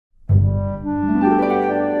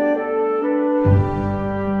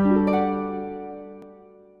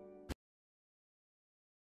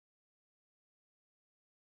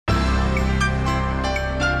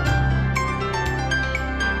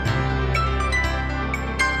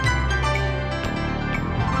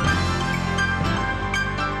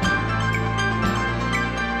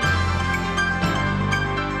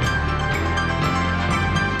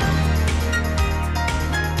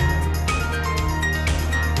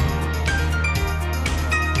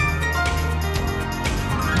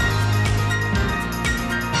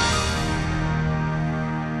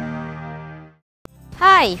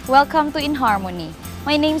Hi, welcome to In Harmony.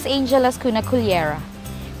 My name's Angel Ascuna Cullera.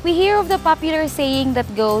 We hear of the popular saying that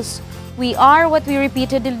goes, "We are what we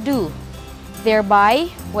repeatedly do."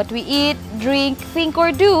 Thereby, what we eat, drink, think,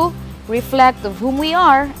 or do reflect of whom we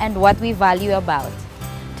are and what we value about.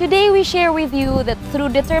 Today, we share with you that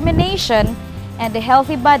through determination and a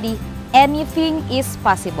healthy body, anything is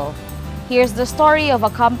possible. Here's the story of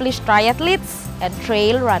accomplished triathletes and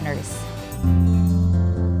trail runners.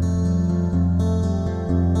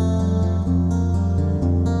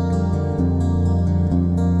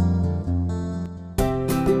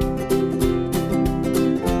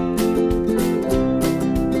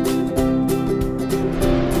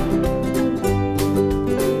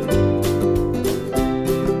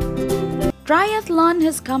 Triathlon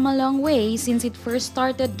has come a long way since it first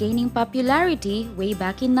started gaining popularity way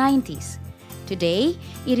back in 90s. Today,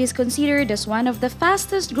 it is considered as one of the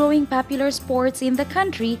fastest growing popular sports in the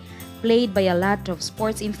country, played by a lot of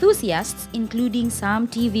sports enthusiasts, including some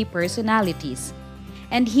TV personalities.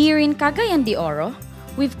 And here in Cagayan de Oro,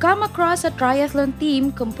 we've come across a triathlon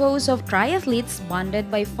team composed of triathletes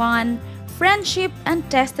bonded by fun, friendship, and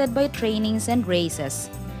tested by trainings and races.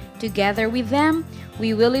 Together with them,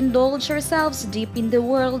 we will indulge ourselves deep in the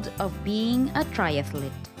world of being a triathlete.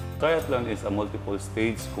 Triathlon is a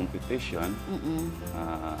multiple-stage competition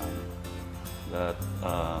that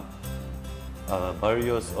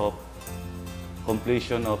various of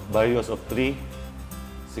completion of various of three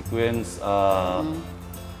sequence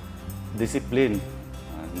discipline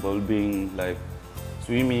involving like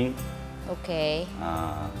swimming, Okay.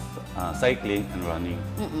 cycling, and running.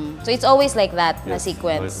 So it's always like that, na Yes,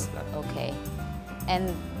 sequence? always like that. Okay.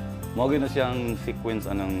 And Mawag na siyang sequence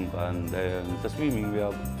anong dahil sa swimming we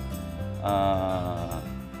have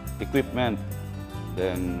equipment,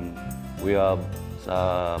 then we have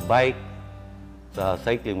sa bike, sa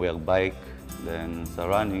cycling we have bike, then sa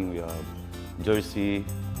running we have jersey,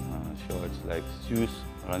 shorts like shoes,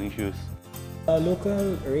 running shoes. A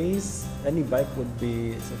local race, any bike would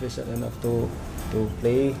be sufficient enough to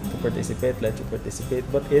play, to participate, let you participate.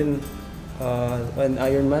 But in an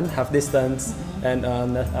Ironman, half distance, and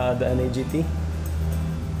the NAGT.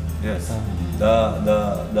 Yes.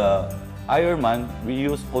 The Ironman, we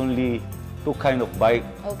use only two kind of bike.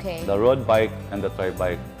 okay. The road bike and the tri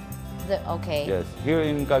bike. Okay. Yes. Here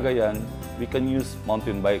in Cagayan, we can use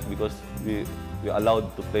mountain bike because we allowed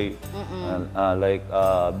to play like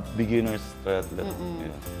beginners triathlete. Yeah.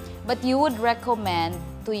 But you would recommend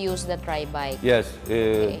to use the tri-bike? Yes.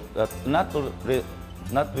 Okay.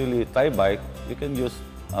 Not really tri bike. You can use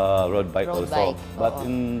road bike Road also. bike, But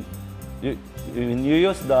oo. when you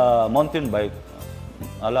use the mountain bike,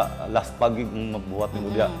 last pagig mabuhat mo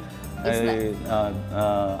diya. It's Ay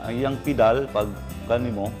ang iyang pedal pag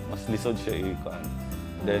kanimo mas lisod siya ikan.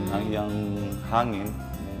 Then ang iyang hangin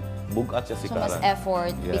bugat siya So sikaran. mas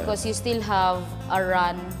effort Yes. because you still have a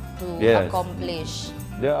run to Yes. accomplish.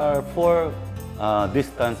 There are four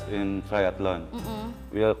distance in triathlon.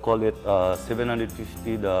 We call it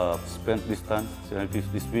 750 the sprint distance,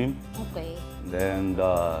 750 swim, Okay. then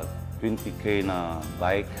the 20K na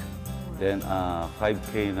bike, then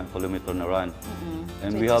 5K na kilometer na run.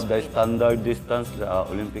 And we have the standard distance, the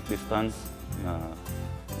Olympic distance,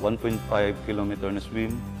 1.5 kilometer na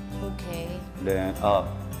swim. Okay. Then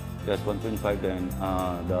yes, 1.5. Then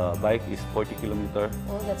the bike is 40 kilometer.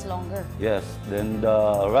 Oh, that's longer. Yes. Then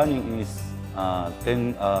the running is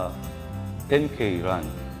 10K run.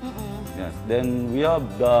 Yes. Then we have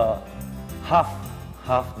the half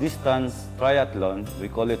distance triathlon. We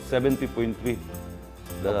call it 70.3.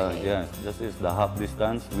 Okay. Yes, this is the half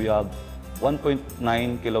distance. We have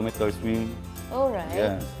 1.9 kilometer swim. All right.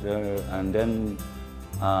 Yes. And then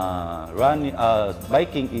running,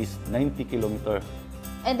 biking is 90 kilometer.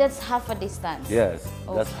 And that's half a distance? Yes,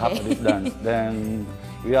 that's half a Okay. distance. Then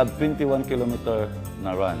we have 21 kilometer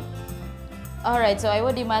na run. All right, so I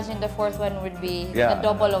would imagine the fourth one would be Yeah,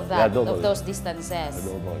 the double of that, yeah, double. of those distances.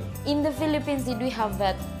 Double. In the Philippines, did we have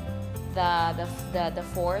that, the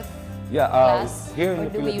fourth? Yeah, Class? here Or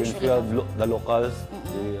in the do we Philippines, usually we have have- the locals.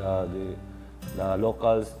 The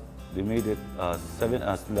locals, they made it seven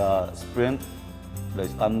as the sprint, the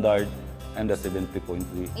standard, and the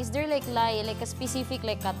 70.3. Is there like a specific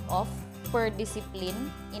cut-off per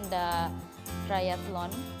discipline in the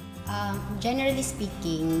triathlon? Generally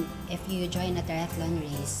speaking, if you join a triathlon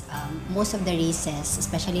race, most of the races,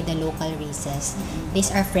 especially the local races, these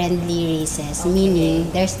are friendly races, meaning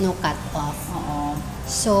there's no cut-off.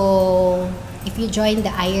 So, if you join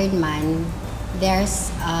the Ironman,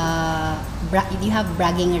 there's you have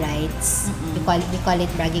bragging rights. We call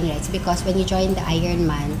it bragging rights because when you join the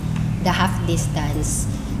Ironman, the half distance,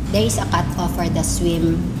 there is a cut-off for the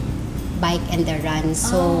swim, bike, and the run.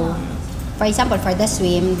 So, for example, for the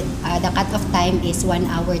swim, the cut-off time is 1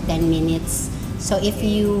 hour 10 minutes. So if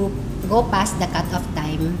you go past the cut-off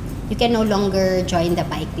time, you can no longer join the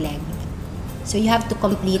bike leg. So you have to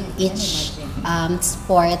complete each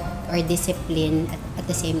sport or discipline at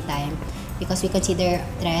the same time, because we consider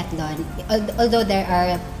triathlon, although there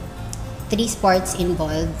are 3 sports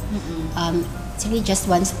involved, it's really just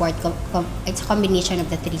one sport. It's a combination of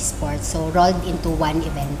the 3 sports, so rolled into one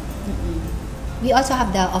event. We also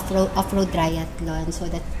have the off-road triathlon, so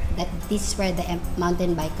that this is where the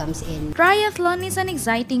mountain bike comes in. Triathlon is an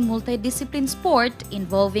exciting multidiscipline sport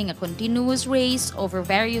involving a continuous race over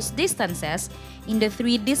various distances in the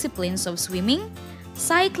 3 disciplines of swimming,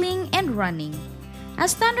 cycling, and running. A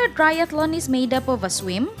standard triathlon is made up of a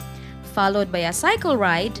swim, followed by a cycle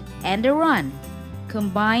ride and a run,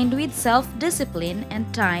 combined with self-discipline and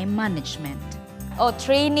time management. Oh,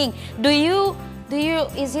 training.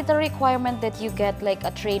 Is it a requirement that you get like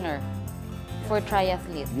a trainer for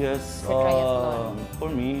triathlete? Yes, For triathlon? for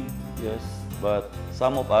me, yes. But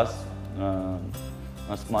some of us,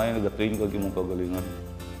 mas maayo nag-train kag imong kagalingan.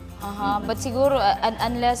 But siguro,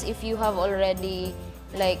 unless if you have already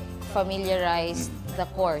like familiarized the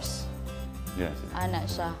course. Yes. Ana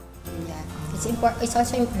siya. Yeah. It's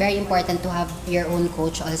also very important to have your own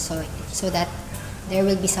coach also, so that there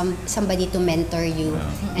will be somebody to mentor you,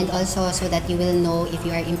 and also so that you will know if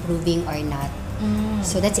you are improving or not.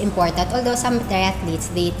 So that's important. Although some triathletes,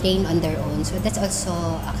 they train on their own, so that's also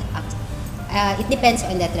it depends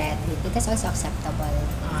on the triathlete. That's also acceptable.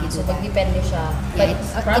 So depende siya. Yeah,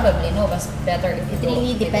 But probably no, but better if it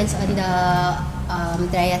really depends on the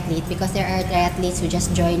triathlete, because there are triathletes who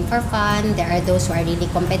just join for fun. There are those who are really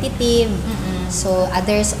competitive. So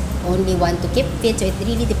others only want to keep fit. So it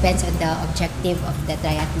really depends on the objective of the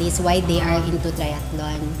triathletes, why they are into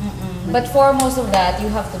triathlon. But for most of that, you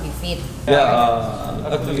have to be fit. Yeah,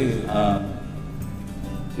 actually,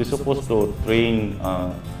 you're supposed to train,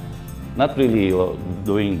 not really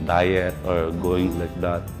doing diet or going like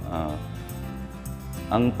that.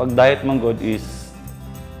 Ang pag-diet man god is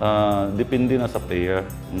depende na sa player.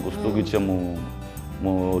 Kung gusto gid siya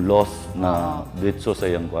mo loss na ditso sa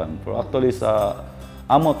iyang kuan. Pero actually sa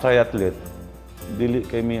amo triathlete, dili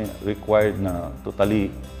kay mi required na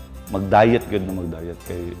totally mag-diet gud na mag-diet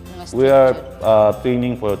kay we are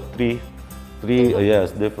training for three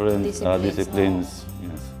different disciplines.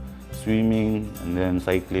 Yes. Swimming, and then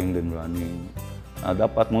cycling, then running.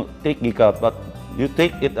 Dapat mo take gikat, but you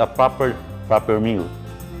take it a proper meal.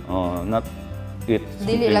 Not it.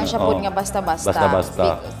 Dili lang siya pud nga basta-basta. Basta-basta.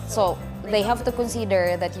 So they have to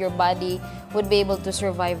consider that your body would be able to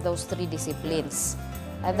survive those 3 disciplines.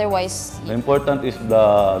 Otherwise, the important is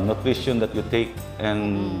the nutrition that you take,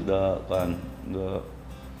 and the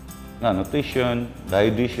nutrition, the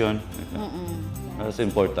hydration. That's the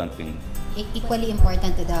important thing. Equally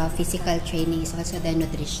important to the physical training is also the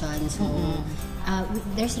nutrition. So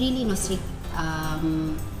there's really no strict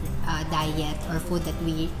diet or food that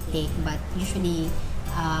we take, but usually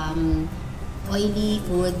oily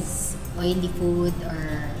food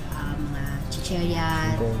or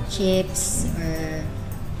chicheria, chips, or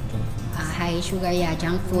high sugar,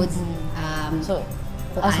 junk foods. so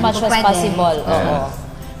as much as possible.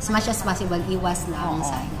 As much as possible, iwas lang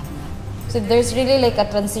sa So there's really like a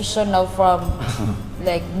transition now from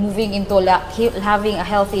like moving into having a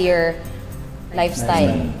healthier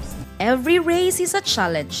lifestyle. Every race is a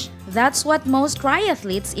challenge. That's what most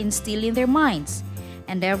triathletes instill in their minds.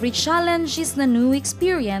 And every challenge is a new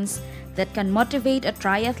experience that can motivate a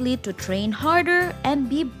triathlete to train harder and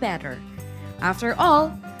be better. After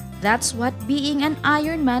all, that's what being an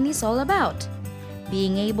Ironman is all about.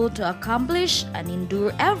 Being able to accomplish and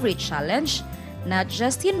endure every challenge, not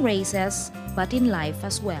just in races, but in life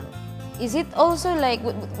as well. Is it also like,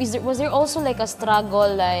 was there also like a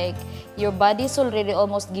struggle, like your body's already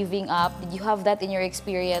almost giving up? Did you have that in your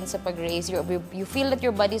experience sa pag-race? You feel that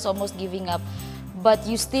your body's almost giving up, but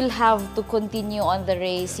you still have to continue on the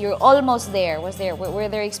race. You're almost there. Were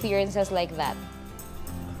there experiences like that?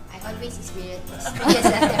 I always experience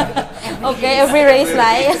that Every race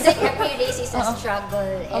like? Every race is a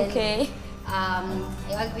struggle. And, Okay. I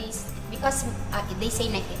always, because they say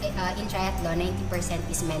in triathlon,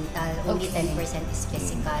 90% is mental, only 10% is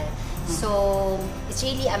physical. So it's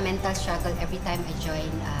really a mental struggle every time I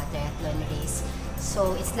join a triathlon race.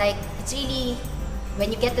 So it's really,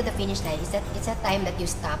 when you get to the finish line, it's a time that you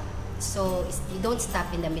stop. So you don't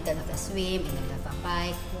stop in the middle of the swim, in the middle of a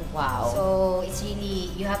bike. Wow. So it's really,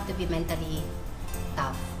 you have to be mentally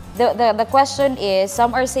tough. The question is,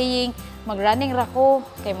 some are saying, mag-running ra ko,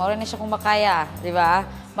 kay maura na siya kung makaya, di ba?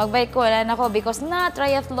 Magbike ko na ako because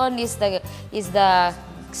triathlon is the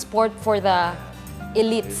sport for the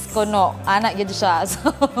elites ko no. Anak yun siya.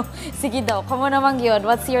 So, sige daw. Kamo naman yun.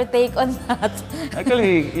 What's your take on that?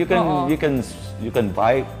 Actually, you can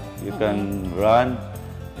bike, you can run,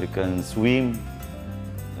 you can swim.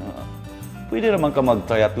 Pwede naman ka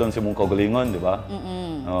mag-triathlon sa mong kagalingon, di ba?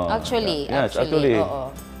 Actually.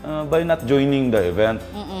 By not joining the event,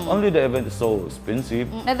 only the event is so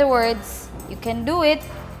expensive. In other words, you can do it,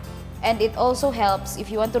 and it also helps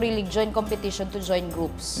if you want to really join competition to join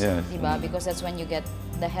groups, yes. di ba? Because that's when you get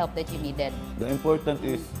the help that you needed. The important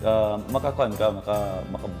is makakuan ka,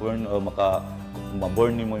 maka-burn o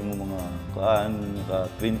ma-burn mo yung mga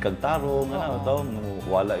maka-train kag tarong,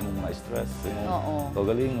 wala yung mga stress,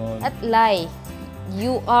 kagalingon. At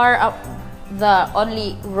you are the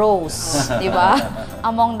only rose, di ba?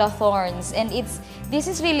 Among the thorns. And this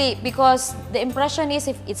is really because the impression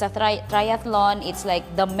is if it's a triathlon, it's like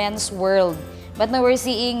the men's world. But now we're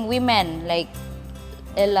seeing women like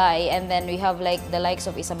Eli, and then we have like the likes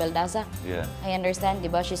of Isabel Daza. Yeah. I understand,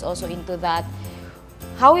 di ba? She's also into that.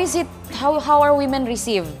 How is it, how are women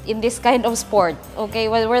received in this kind of sport? Okay,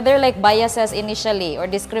 were there like biases initially or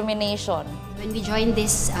discrimination? When we joined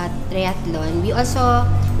this triathlon, we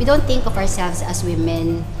don't think of ourselves as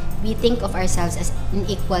women. We think of ourselves as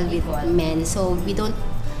equal with men. So we don't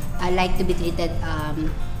like to be treated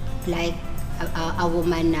like a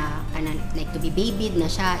woman na like to be babied na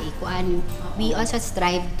siya, ikuan. We also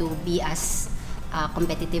strive to be as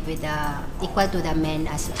competitive with equal to the men.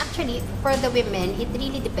 As actually for the women, it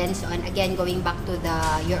really depends on, again, going back to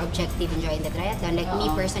your objective in joining the triathlon. Like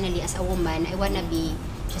me personally as a woman, I wanna be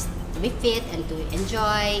just to be fit and to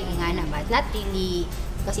enjoy, but not really,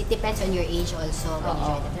 because it depends on your age also when you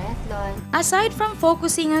join the triathlon. Aside from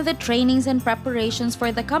focusing on the trainings and preparations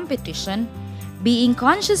for the competition, being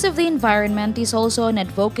conscious of the environment is also an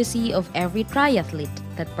advocacy of every triathlete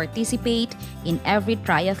that participate in every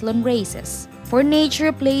triathlon races. For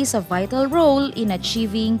nature plays a vital role in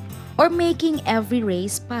achieving or making every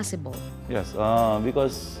race possible. Yes,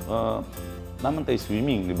 because naman tayo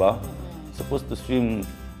swimming, di ba? Supposed to swim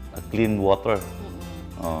clean water.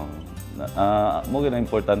 Mo gina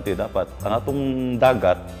importante dapat ang atong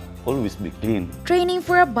dagat always be clean. Training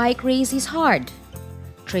for a bike race is hard.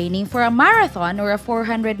 Training for a marathon or a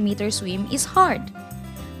 400-meter swim is hard.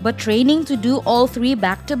 But training to do all three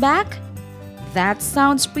back-to-back? That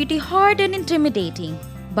sounds pretty hard and intimidating.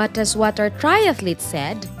 But as what our triathlete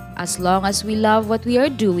said, as long as we love what we are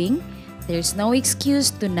doing, there's no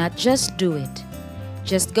excuse to not just do it.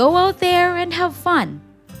 Just go out there and have fun.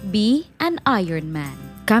 Be an Ironman.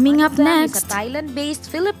 Coming up next is a Thailand-based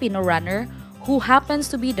Filipino runner who happens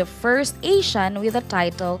to be the first Asian with the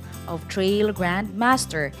title of Trail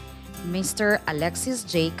Grandmaster, Mr. Alexis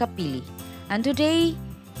J. Capili. And today,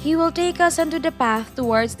 he will take us onto the path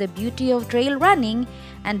towards the beauty of trail running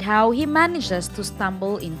and how he manages to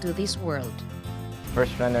stumble into this world.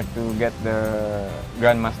 First runner to get the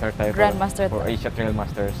Grandmaster title for Asia Trail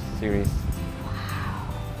Masters series.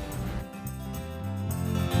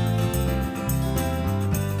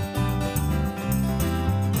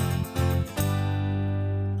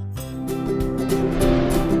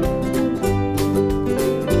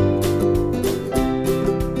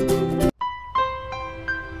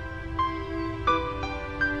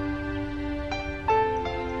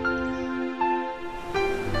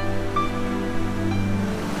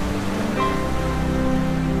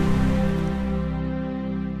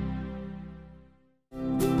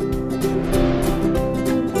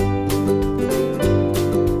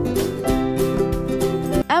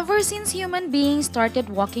 Ever since human beings started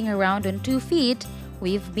walking around on 2 feet,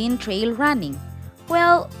 we've been trail running.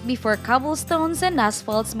 Well, before cobblestones and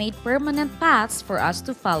asphalts made permanent paths for us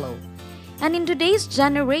to follow. And in today's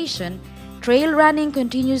generation, trail running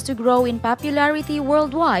continues to grow in popularity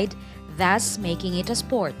worldwide, thus making it a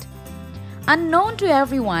sport. Unknown to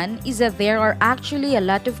everyone is that there are actually a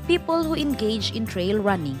lot of people who engage in trail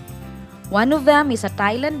running. One of them is a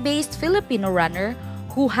Thailand-based Filipino runner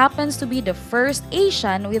who happens to be the first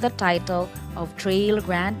Asian with the title of Trail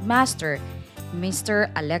Grandmaster,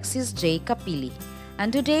 Mr. Alexis J. Capili.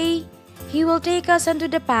 And today, he will take us onto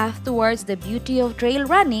the path towards the beauty of trail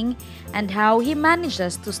running and how he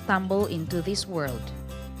manages to stumble into this world.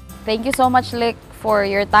 Thank you so much, Lick, for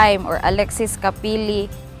your time, or Alexis Capili.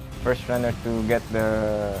 First runner to get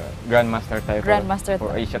the Grandmaster title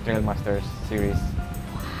for Asia Trail Masters series.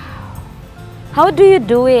 How do you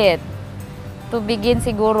do it? To begin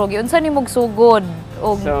siguro, unsa ni mog sugod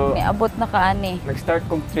o niabot na kaani? Nag-start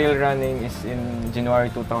kong trail running is in January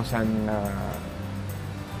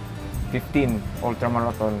 2015, ultra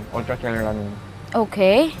trail running.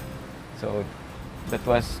 Okay. So that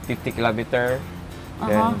was 50 kilometer.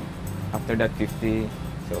 Then after that 50.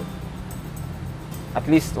 So at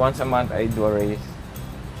least once a month I do a race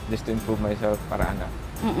just to improve myself para ana.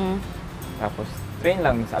 Tapos train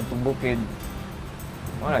lang sa atong bukid.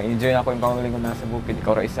 Wala, enjoy ako yung panguling ko nasa bukid.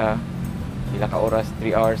 Ikaw ra isa. Ila ka oras,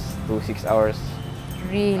 3 hours to 6 hours.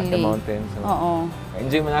 Really? At the mountain. So,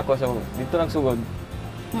 enjoy man ako. So dito lang sugod.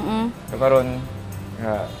 So karon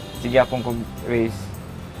sige akong race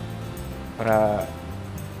para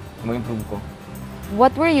mo-improve ko.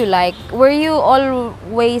 What were you like? Were you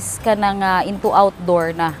always ka nga into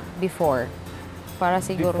outdoor na before? Para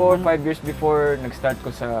siguro Before, 5 years before, nag-start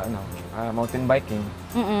ko sa mountain biking.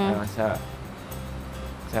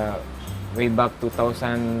 Sa way back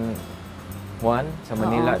 2001 sa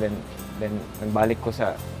Manila. Then nagbalik ko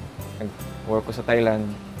nag-work ko sa Thailand.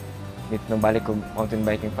 Dito nagbalik ko mountain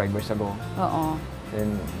biking 5 years ago.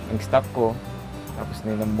 Then nag-stop ko. Tapos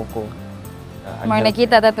nilambo ko. Mga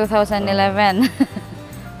nakita ta 2011.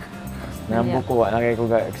 Nilambo ko, lagay ko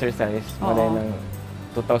exercise. Mula ng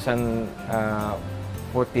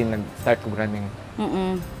 2014, nag-start ko running.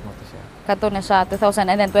 Moto siya. Kato na siya,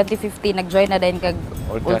 2000, and then 2015, nag-join na din kag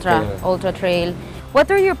Ultra Trail. What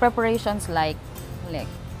were your preparations like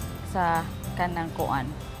sa kanang kuan?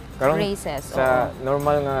 Races? Sa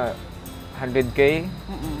normal nga 100K,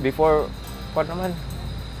 before, pa naman,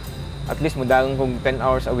 at least mudagang kong 10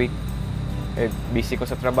 hours a week. Busy ko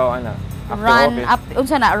sa trabaho, ana. Run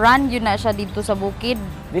yun na siya dito sa bukid?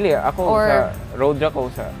 Dili, ako sa road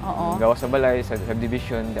ako sa gawa sa balay, sa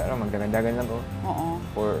subdivision, magdagan-dagan lang ko.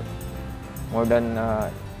 For more than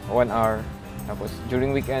 1 hour. Tapos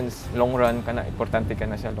during weekends, long run ka na, importante ka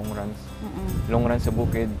na siya, long runs. Long run sa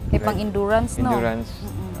bukid. Pang endurance, no? Endurance,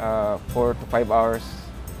 4 to 5 hours.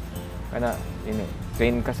 Kana,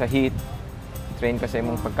 train ka sa heat, train ka sa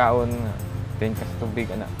imong pagkaon, train ka sa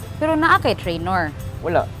tubig, ana. Pero naa kay trainer?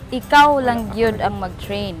 Wala. Ikaw lang yun ang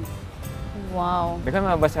mag-train? Wow. Baka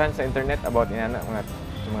mabasahan sa internet about mga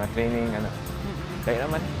training, ano. Kaya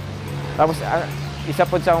naman. Tapos, isa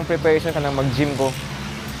po sa akong preparation kanang mag-gym ko.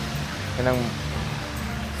 Kanang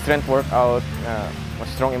strength workout,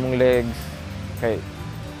 mas strong imong legs. Kay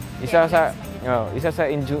isa sa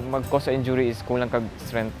mag-cause sa injury is kulang kag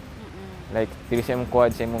strength. Like, dili sa imong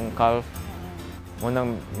quad, sa imong calf.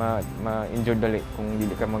 Munang ma-injured dali kung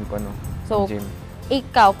dili ka mag-gym. So,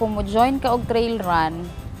 ikaw, kung mo-join ka og trail run,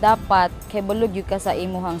 dapat kebalod yun ka sa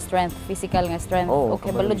imuhang strength, physical nga strength, o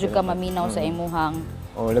kebalod yun ka maminaw sa imuhang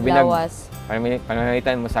lawas.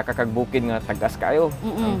 Pananalitan mo sa kakag-bukid nga tagas kayo.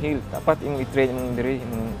 Ang hill, dapat yung i-train mong diri,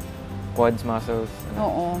 yung quads muscles.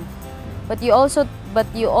 Oo. But you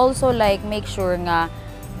also like make sure nga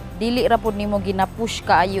dili ra pud nimo gina-push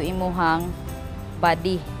kaayo imuhang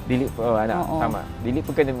body. Dili po, tama. Dili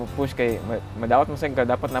po kayo push kay madawat mo sa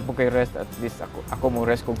dapat na po kay rest at least ako mo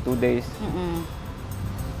rest kog 2 days.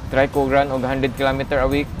 Try ko run og 100 km a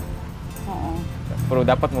week. Pero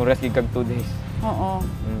dapat mo rest gid kag 2 days.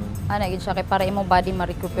 Ana gid siya kay para imong body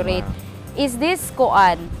ma-recuperate. Is this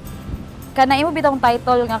kuan? Kana imo bitong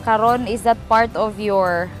title nga karon, is that part of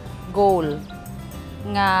your goal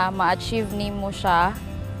nga ma-achieve nimo siya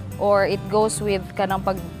or it goes with kanang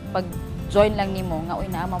pag join lang nimo nga uy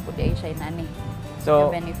naama pud ay siya inani.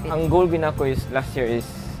 So, ang goal ginako is last year is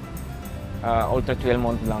Ultra Trail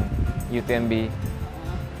Mont Blanc, UTMB.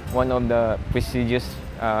 One of the prestigious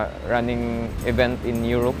running event in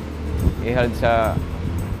Europe. I-held sa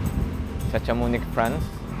Chamonix, France.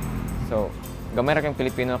 So, gamay ra kang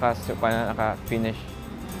Pilipino naka-finish.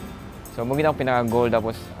 So, mo ginako pinaka-goal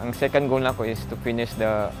tapos ang second goal nako is to finish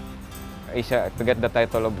the Asia, to get the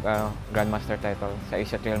title of Grandmaster title sa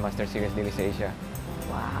Asia Trail Master Series dili sa Asia.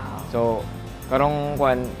 Wow. So, karong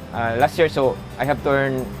last year, so I have to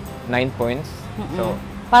earn 9 points. So,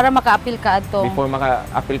 para maka-appeal ka ato. Before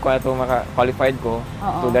maka-appeal ko ato, maka-qualified ko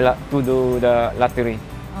to do the lottery.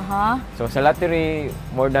 So, sa lottery,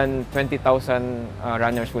 more than 20,000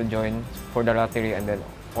 runners will join for the lottery and then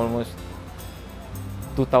almost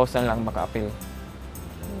 2,000 lang maka-appeal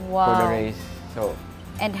for the race. So,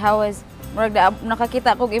 and how is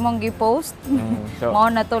nakakita ko imong gi-post. So, mao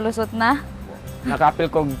na to lusot na. Naka-appeal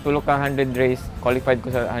ko tulo ka 100 race, qualified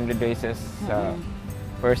ko sa 100 races sa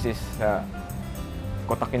first is sa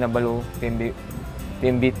Kota Kinabalu,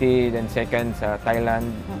 Team BT, then second sa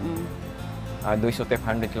Thailand. Doi Sutep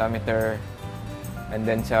 100 km and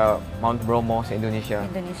then sa Mount Bromo sa Indonesia.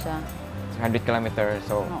 100 km.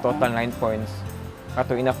 So total 9 points.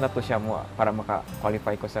 Kato enough na to siya mo para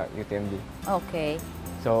maka-qualify ko sa UTMB. Okay.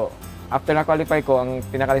 So after na-qualify ko, ang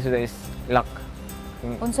pinakalisod is luck.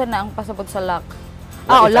 Unsa na ang pasabot sa luck? It's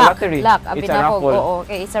a luck. lottery. Luck. It's Abi a na ko. raffle. Oo,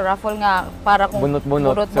 okay. It's a raffle nga para kung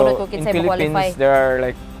Bunot-bunot. bunot-bunot ko So, in kinsay mo Philippines, qualify. there are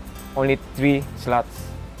like only 3 slots.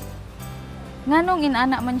 Nganong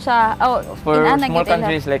inana man siya? Oh, For inana small gid ila.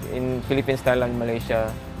 countries like in Philippines, Thailand, Malaysia,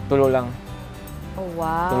 tulo lang. Oh,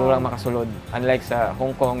 wow. Tulo lang makasulod. Unlike sa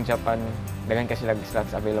Hong Kong, Japan, daghan kasi lag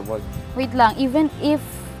slots available. Wait lang, even if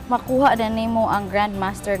makuha na nimo ang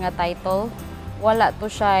Grandmaster nga title, wala to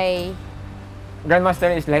siya. Grandmaster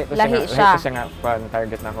is lahi to Lahi siya siya. nga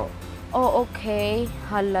target nako. Oh, okay.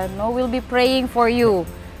 Hala, no. We'll be praying for you.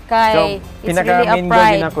 Kay, So, it's pinaka really a main goal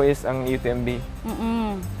pride. din ako is ang UTMB.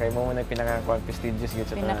 Mm-mm. Kay mo na pinaka prestigious gid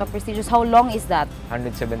sa tanan. Pinaka-prestigious. How long is that?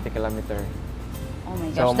 170 kilometer. Oh my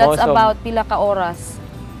So, gosh. That's most of- about pila ka oras.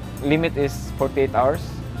 Limit is 48 hours.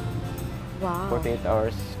 Wow. 48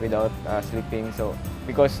 hours without sleeping. So,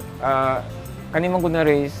 because kanimang gud na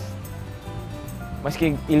race,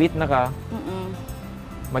 maski elite na ka, Mm-mm.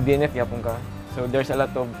 mag-DNF yapon ka. So, there's a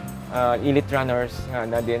lot of elite runners nga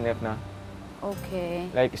na DNF na. Okay.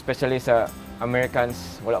 Like, especially sa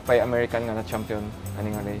Americans, wala pa yung American nga na champion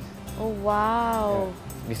ani nga race. Oh, wow.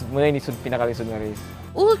 Lisod mo na yung pinakalisod nga race.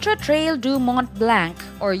 Ultra Trail du Mont Blanc,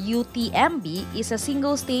 or UTMB, is a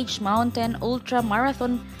single-stage mountain ultra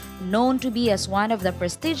marathon known to be as one of the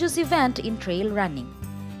prestigious event in trail running.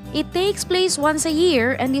 It takes place once a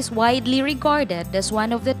year and is widely regarded as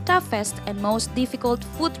one of the toughest and most difficult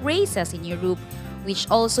foot races in Europe, which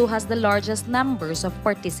also has the largest numbers of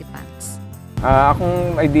participants.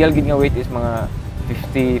 Akong ideal gid nga weight is mga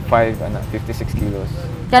 56 kilos.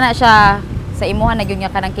 Kana siya sa imuha na gyud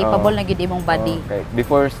nga kanang capable na gyud imong body. Okay.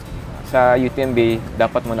 Before sa UTMB,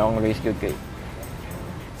 dapat mo na akong race gyud kay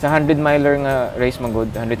sa 100-miler nga race magud,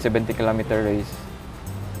 170 kilometer race.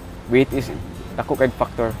 Weight is dako kay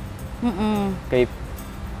factor. Kay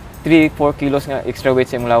 3-4 kilos nga extra weight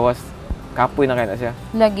sa imong lawas, kapoy na kay na siya.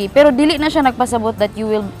 Lagi. Pero dili na siya nagpasabot that you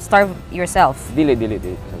will starve yourself. Dili.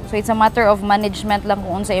 So it's a matter of management lang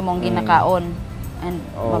kung unsa imong ginakaon and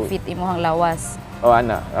Oh. ma-fit imong lawas. O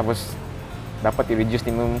ana, tapos dapat i-reduce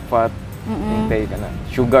nimo yung fat, intake kana,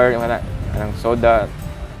 sugar, kana, anang soda,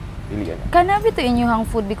 dili kana. Kana bito inyuhang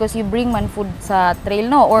food because you bring man food sa trail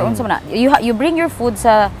no or unsa man na you bring your food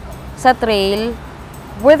sa trail.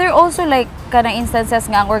 Were there also like kanang instances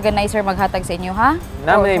nga ang organizer maghatag sa inyo ha?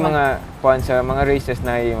 Naman Or yung sa mga kuan sa mga races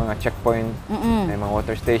na yung mga checkpoint, Mm-mm. may mga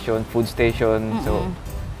water station, food station. So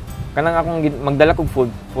kanang akong magdala kog food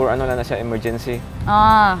for ano na siya emergency.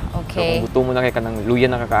 Okay. So kung gutom mo na kay kanang luya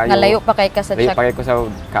na kakaayo. Nga layo pa kay ka sa layo check. pa kay ko sa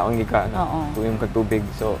kaon gi ka Oo. tuyong kag tubig.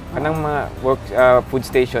 So kanang mga food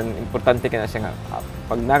station importante kana siya nga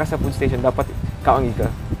pag naka sa food station dapat kaon gi ka.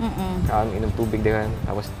 Kaon inom tubig dihan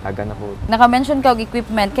tapos tagan ako. Naka-mention ka og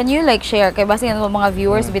equipment. Can you like share kay basi nga mga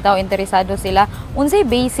viewers bitaw interesado sila unsay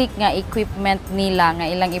basic nga equipment nila nga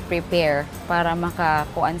ilang i-prepare para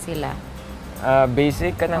makakuan sila?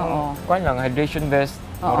 Basic kanang kuan lang hydration vest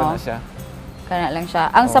mura Oo. na siya. Kana lang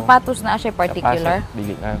siya. Ang Oo. sapatos na siya particular. Sapatos,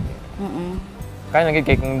 dili na. Mm. Kaya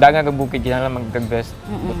nagkikay, kung daga kang bukid, yun lang mag-vest.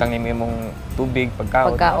 Butang nimo imong tubig,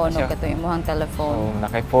 pagkaon. Pagkaon o siya. kato imong telephone. So,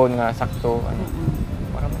 naka-phone nga, sakto. Ano,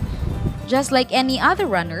 para mo. Just like any other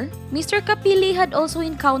runner, Mr. Kapili had also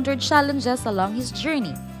encountered challenges along his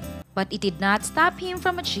journey. But it did not stop him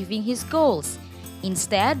from achieving his goals.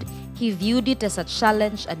 Instead, he viewed it as a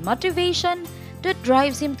challenge and motivation that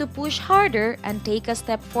drives him to push harder and take a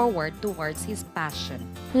step forward towards his passion.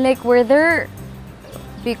 Like, were there,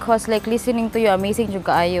 because like listening to you, amazing yung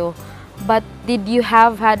kaayo, but did you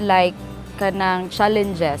have had like kanang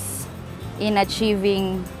challenges in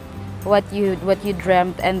achieving what you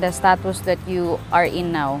dreamt and the status that you are in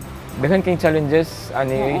now? Daghan kayong challenges,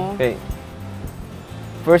 ani, kay,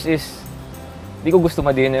 first is, di ko gusto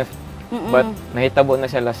ma-DNF, but nahitabo na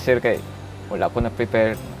siya last year kay wala ko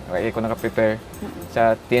na-prepare, kaya ko naka-prepare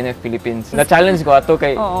sa TNF Philippines. Na-challenge ko ato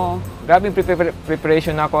kay, grabe yung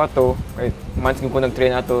preparation na ako ato, kay months ko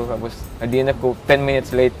nag-train ato, tapos na-DNF ko 10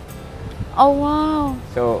 minutes late. Oh, wow!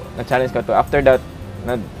 So, na-challenge ko ato. After that,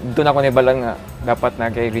 doon ako nibalan nga, dapat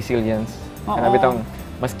na kay resilience. Kaya bitang,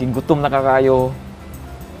 maski gutom na kakayo,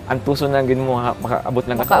 antuso na gin mo, makaabot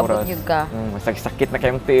lang ka sa oras. Makaabot yun ka. Sakit na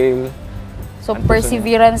kayong tail. So,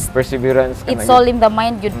 perseverance, it's all in the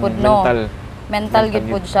mind, yun po, no? Mental yun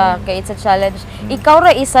po siya, kaya it's a challenge. Ikaw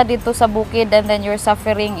ra isa dito sa bukid and then you're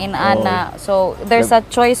suffering in Ana. So, there's a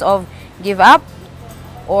choice of give up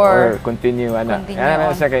or continue, ana. Continue Ana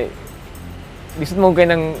on. sa kay, gusto mo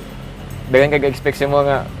kayo ng dagan kag expect sa mo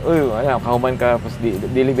nga, uy, ano, kahuman ka, tapos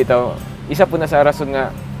dili bitaw. Isa po na sa rason nga,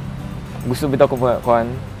 gusto bitaw ko kuhan,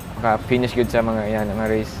 maka-finish good sa mga yan, mga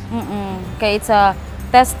race. Kaya it's a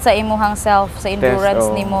test sa imuhang self, sa endurance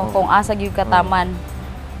Test, nimo, kung asa gyud kataman.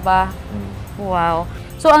 ba? Wow.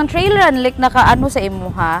 So ang trail run like nakaano sa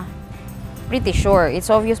imuha? Pretty sure.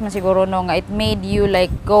 It's obvious man siguro no nga it made you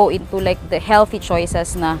like go into like the healthy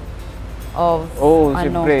choices na of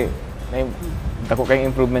siyempre. Dako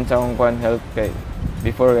kayong improvement sa akong health kay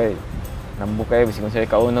before kay nambuk kayo bisig sa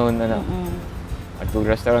kaunon na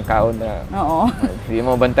restaurant kaon na. Oo. Hindi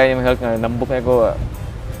mo bantay yung health nga nambuk na ko.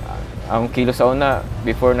 Ang kilo sa una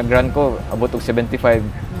before nag-run ko abot og 75.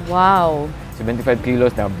 Wow. 75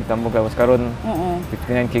 kilos na bitan mo ka mas karon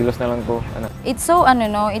 59 kilos na lang ko. It's so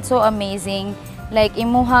it's so amazing like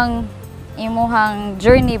imuhang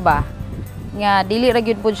journey ba nga dili ra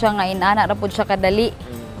gyud pud siya nga inana ra pud siya kadali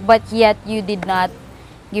but yet you did not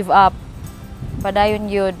give up. Padayon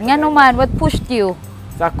yun. Ngano man, what pushed you?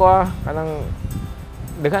 Sa ako kanang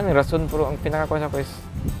daghan rason pero ang pinaka ko sa ko is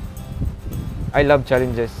I love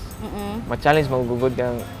challenges. Ma-challenge magugod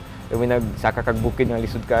kang when nagsaka kag bukid nga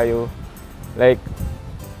lisod kayo. Like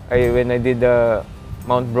when I did the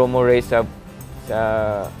Mount Bromo race sa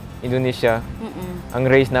Indonesia. Ang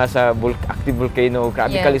race nasa active volcano.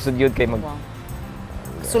 Grabe ka lisod yun kay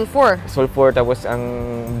sulfur tapos ang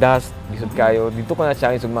dust lisod kayo. Dito ko na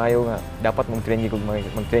challenge ug maayo nga dapat mag-training kog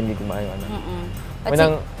maayo ana.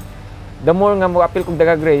 Manang the more nga mo appeal kog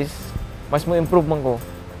dagag race, mas mo improve man ko.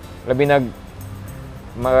 Labi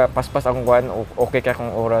mapaspas akong kuan okay kay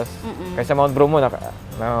akong oras. Kaysa Mount Bromo na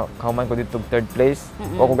kahuman ko dito third place.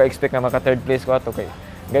 O ko ga-expect nga maka third place ko ato kay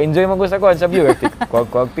ga-enjoy man ko sa kuan sa view.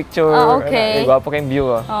 Kuwag picture. Okay. Gwapo kayong view.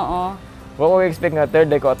 Oo. Wa ko expect nga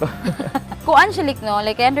third day ko ato. Kung Angelic no,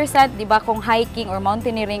 like I understand, di ba, kung hiking or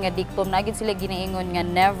mountaineering addictum, naging sila ginaingon nga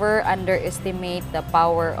never underestimate the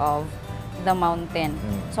power of the mountain.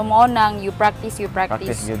 So mo nang you practice,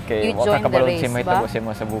 Yun kay you join the race, may ba? tabo siya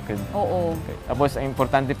mo sa bukid. Oo. Okay. Tapos ang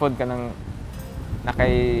importante pod kanang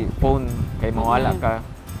nakay phone kay mawala ka.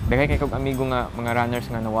 Dagay kay kog amigo nga mga runners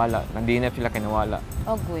nga nawala, nandiin na sila kay nawala.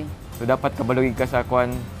 Ogoy. So dapat kabalugig ka sa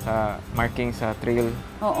kuan sa marking sa trail,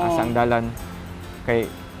 sa dalan kay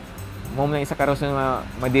mo man isa ka rason nga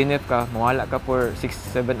madinit ka, mawala ka for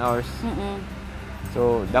 6-7 hours.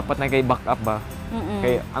 So dapat na kay back up ba?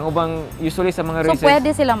 Kay ang ubang usually sa mga races. So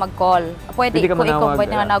pwede sila mag-call. Pwede ka kung ikaw manawag,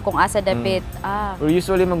 pwede nga kung asa dapit. Or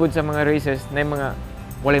usually magud sa mga races na mga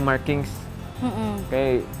walay markings.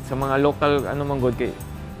 Kay sa mga local man gud kay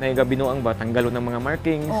naiga binuang ba tanggalon ng mga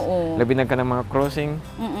markings. Labi na ka ng mga crossing.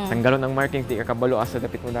 Tanggalon ng markings di ka kabalo asa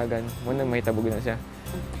dapit mo dagan. Mo nang mahitabo na siya.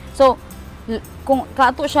 So kung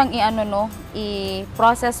kaato siyang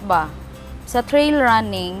i-process ba sa trail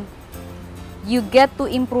running, you get to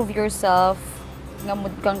improve yourself nga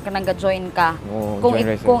mud kang nag-join ka.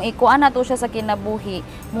 Kung ikuan nato siya sa kinabuhi,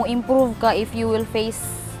 mo improve ka if you will face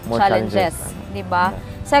more challenges, di ba?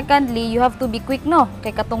 Secondly, you have to be quick no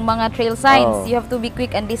kay katong mga trail signs. You have to be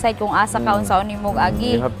quick and decide kung asa ka unsaon nimo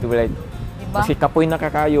agi. You have to like diba? Kasi kapoy na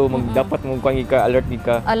kakayo, dapat mo kang alert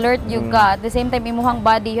ka. Alert you ka. At the same time imuhang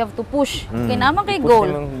body you have to push. Kay naman kay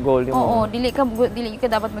goal. Oo, dili ka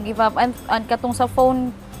dapat mag-give up. And katong sa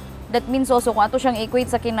phone, that means also kung ato siyang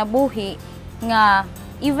equate sa kinabuhi nga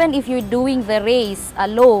even if you're doing the race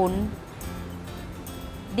alone,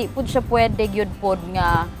 di pud siya pwede gyud pod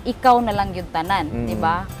nga ikaw na lang gyud tanan, di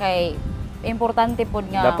ba? Kay importante pod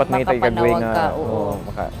nga makapanawag ka.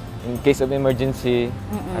 In case of emergency,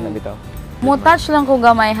 ano bitaw? Mo touch lang ko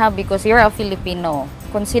gamay ha because you're a Filipino.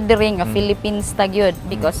 Considering a Philippines tag yun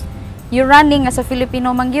because you're running as a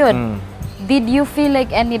Filipino man yun. Did you feel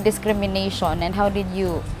like any discrimination and how did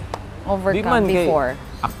you overcome before?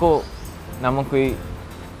 Ako namang ko'y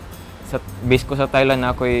sa base ko sa Thailand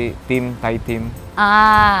na ako'y Thai team.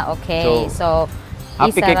 Okay. So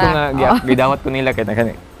happy kay ko nga gidawat ko nila kay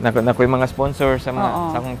nakoy mga sponsor sa mga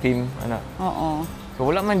sa akong team ana. So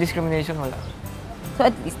wala man discrimination wala. So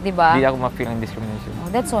at least, di ba? Di ako ma-feel ang discrimination.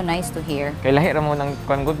 That's so nice to hear. Kay lahi ra mo ng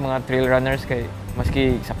mga trail runners kay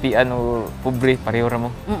maski sapian o pobre pareho ra mo.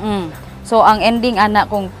 So ang ending ana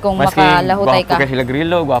kung makalahutay ka. Maski sila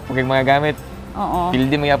grillo, gwapo kay mga gamit.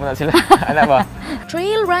 Pildi mo yapon na sila. Ana ba?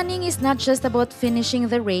 Trail running is not just about finishing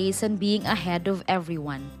the race and being ahead of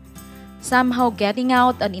everyone. Somehow getting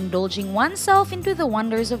out and indulging oneself into the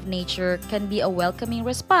wonders of nature can be a welcoming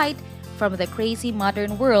respite from the crazy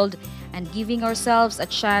modern world and giving ourselves a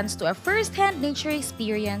chance to a first-hand nature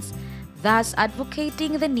experience, thus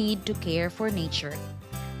advocating the need to care for nature.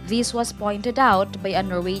 This was pointed out by a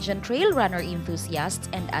Norwegian trail runner enthusiast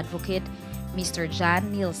and advocate, Mr.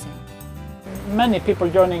 Jan Nielsen. Many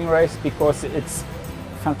people joining race because it's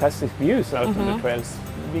fantastic views out on the trails.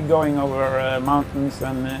 Be going over mountains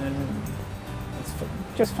and it's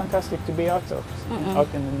just fantastic to be out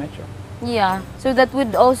in the nature. Yeah, so that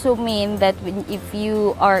would also mean that if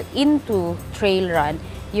you are into trail run,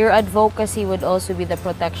 your advocacy would also be the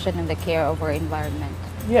protection and the care of our environment.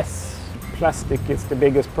 Yes, plastic is the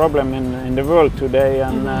biggest problem in the world today,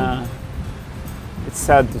 and it's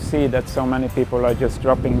sad to see that so many people are just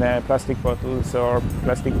dropping their plastic bottles or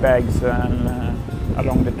plastic bags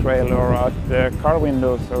along the trail or out the car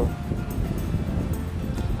window. So,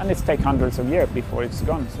 and it's take hundreds of years before it's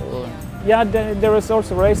gone. So, yeah, there is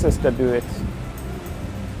also races that do it.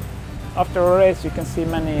 After a race, you can see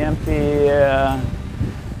many empty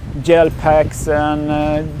gel packs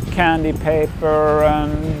and candy paper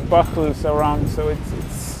and bottles around. So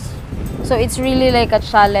it's really like a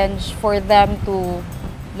challenge for them to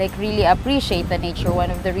like really appreciate the nature.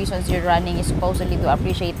 One of the reasons you're running is supposedly to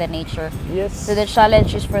appreciate the nature. Yes. So the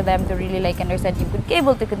challenge is for them to really like understand you would be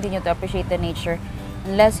able to continue to appreciate the nature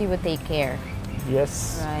unless you would take care.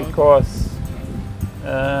 Yes, right. Because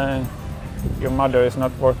your mother is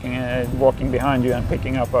not walking behind you and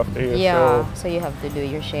picking up after you. Yeah, so you have to do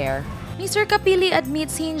your share. Mr. Kapili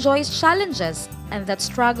admits he enjoys challenges and that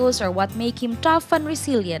struggles are what make him tough and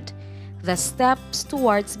resilient, the steps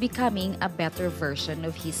towards becoming a better version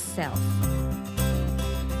of himself.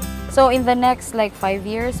 So in the next like 5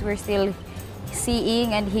 years, we're still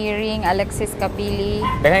seeing and hearing Alexis Kapili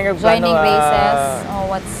joining races.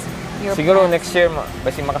 What's your siguro plans? next year,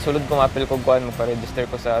 basi makasulod ko, mapil ko kuan, magpa-register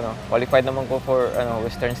ko sa qualified naman ko for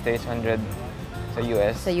Western States 100 sa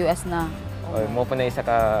US. Sa US na. Mo po na isa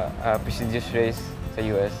ka prestigious race sa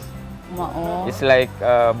US. Mao. It's like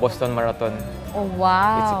Boston Marathon. Oh,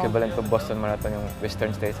 wow. It's equivalent to Boston Marathon, yung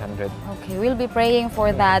Western States 100. Okay, we'll be praying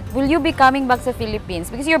for that. Will you be coming back sa Philippines?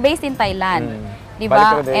 Because you're based in Thailand. Diba?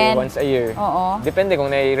 Balik ko and once a year. Oo. Depende kung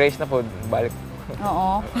na-race na po, balik.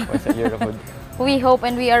 Oo. Once a year na po. We hope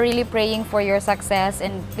and we are really praying for your success,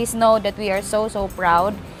 and please know that we are so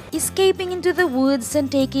proud. Escaping into the woods and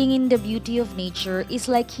taking in the beauty of nature is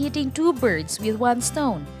like hitting two birds with one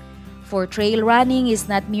stone. For trail running is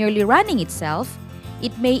not merely running itself,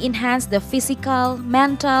 it may enhance the physical,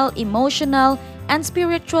 mental, emotional, and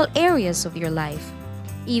spiritual areas of your life.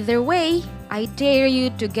 Either way, I dare you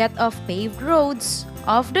to get off paved roads,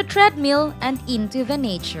 off the treadmill, and into the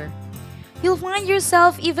nature. You'll find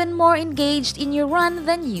yourself even more engaged in your run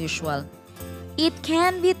than usual. It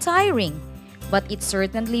can be tiring, but it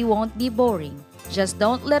certainly won't be boring. Just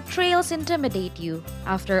don't let trails intimidate you.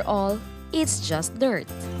 After all, it's just dirt.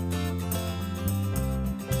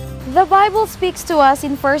 The Bible speaks to us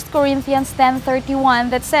in 1 Corinthians 10:31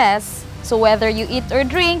 that says, "So whether you eat or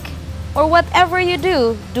drink, or whatever you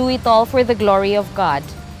do, do it all for the glory of God."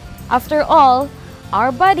 After all, our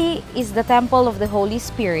body is the temple of the Holy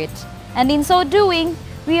Spirit, and in so doing,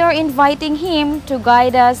 we are inviting Him to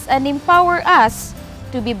guide us and empower us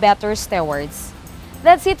to be better stewards.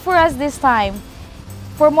 That's it for us this time.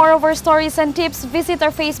 For more of our stories and tips, visit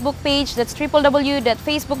our Facebook page. That's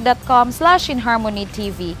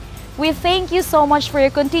www.facebook.com/inharmonytv. We thank you so much for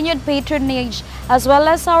your continued patronage as well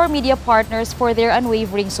as our media partners for their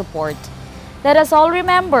unwavering support. Let us all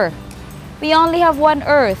remember, we only have one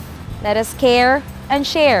earth. Let us care and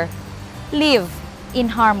share. Live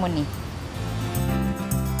in harmony.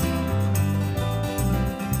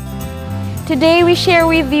 Today, we share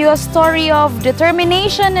with you a story of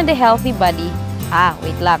determination and a healthy body.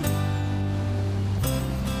 Wait lang.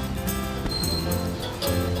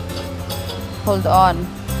 Hold on.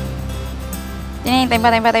 Time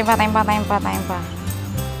pa.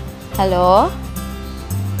 Hello?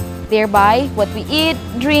 Thereby, what we eat,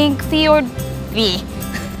 drink, see, or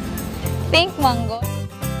think mango.